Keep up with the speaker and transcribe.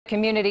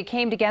Community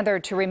came together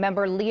to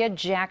remember Leah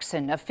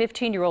Jackson, a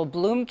 15-year-old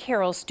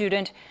Bloom-Carroll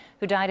student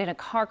who died in a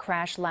car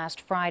crash last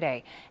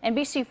Friday.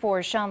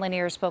 NBC4's Sean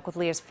Lanier spoke with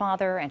Leah's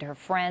father and her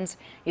friends.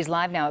 He's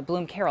live now at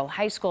Bloom-Carroll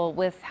High School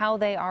with how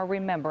they are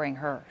remembering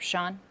her.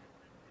 Sean?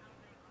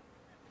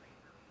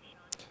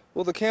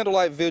 Well, the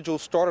candlelight vigil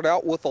started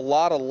out with a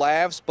lot of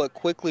laughs, but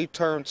quickly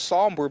turned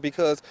somber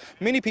because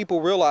many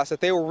people realized that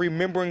they were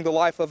remembering the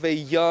life of a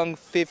young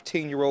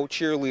 15-year-old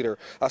cheerleader.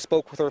 I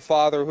spoke with her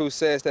father, who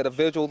says that a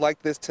vigil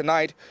like this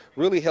tonight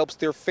really helps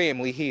their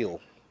family heal.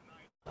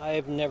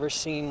 I've never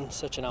seen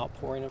such an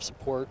outpouring of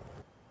support.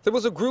 There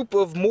was a group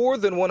of more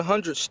than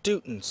 100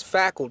 students,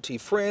 faculty,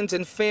 friends,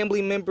 and family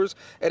members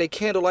at a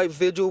candlelight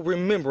vigil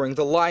remembering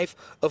the life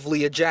of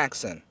Leah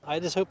Jackson.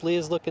 I just hope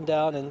Leah's looking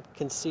down and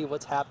can see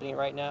what's happening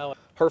right now.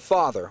 Her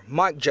father,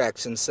 Mike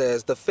Jackson,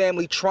 says the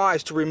family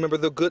tries to remember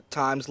the good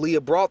times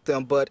Leah brought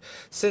them, but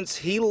since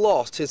he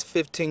lost his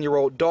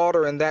 15-year-old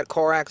daughter in that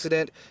car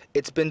accident,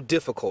 it's been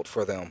difficult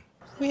for them.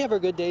 We have our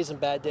good days and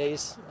bad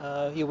days.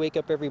 You wake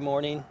up every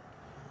morning,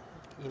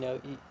 you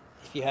know,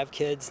 if you have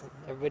kids,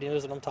 everybody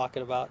knows what I'm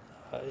talking about.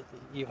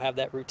 You have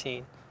that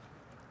routine.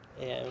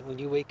 And when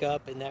you wake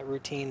up and that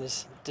routine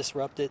is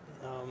disrupted,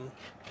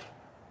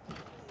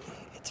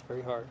 it's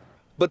very hard.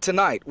 But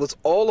tonight was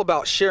all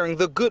about sharing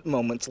the good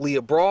moments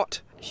Leah brought.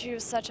 She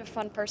was such a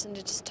fun person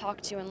to just talk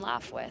to and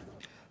laugh with.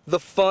 The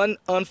fun,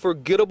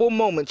 unforgettable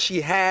moments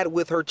she had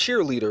with her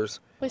cheerleaders.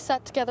 We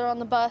sat together on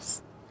the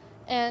bus,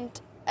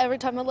 and every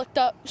time I looked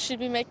up, she'd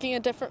be making a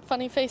different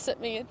funny face at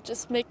me. It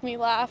just made me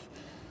laugh,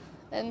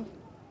 and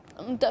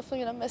I'm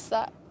definitely going to miss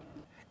that.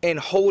 And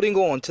holding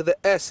on to the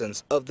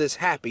essence of this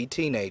happy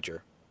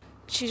teenager.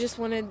 She just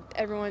wanted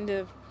everyone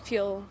to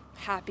feel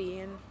happy,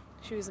 and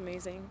she was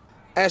amazing.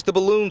 As the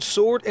balloon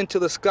soared into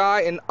the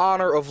sky in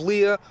honor of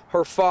Leah,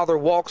 her father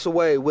walks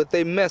away with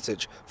a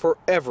message for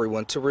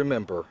everyone to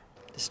remember.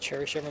 Just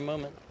cherish every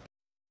moment.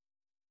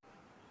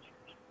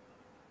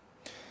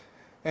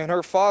 And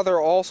her father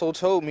also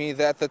told me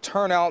that the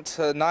turnout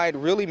tonight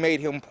really made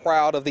him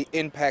proud of the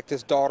impact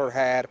his daughter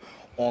had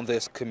on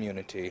this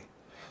community.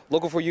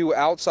 Looking for you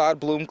outside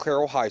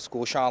Bloom-Carroll High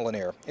School, Sean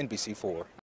Lanier, NBC4.